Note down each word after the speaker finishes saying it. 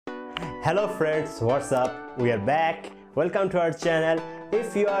Hello friends, what's up? We are back. Welcome to our channel.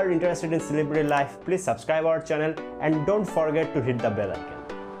 If you are interested in celebrity life, please subscribe our channel and don't forget to hit the bell icon.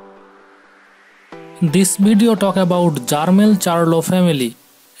 This video talk about Jermell Charlo family.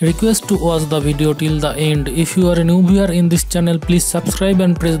 Request to watch the video till the end. If you are a new viewer in this channel, please subscribe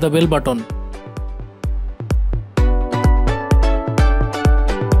and press the bell button.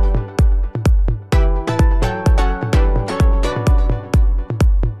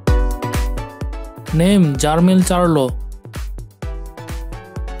 Name Jermell Charlo.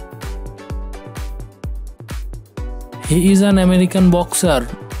 He is an American boxer.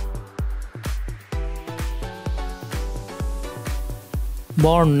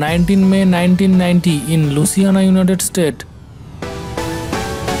 Born 19 May 1990 in Louisiana, United States.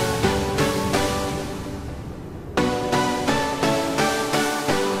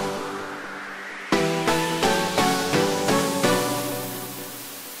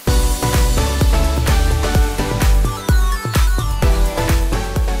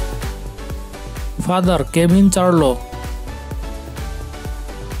 Father Kevin Charlo.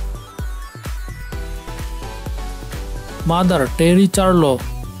 Mother Terrie Charlo.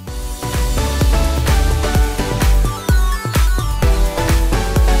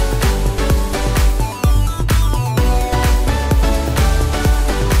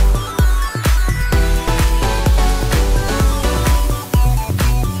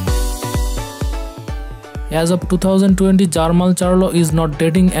 As of 2020, Jermell Charlo is not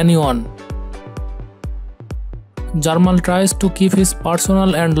dating anyone. Jermell tries to keep his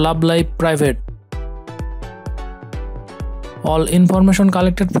personal and love life private. All information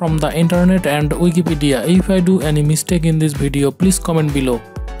collected from the internet and Wikipedia. If I do any mistake in this video, please comment below.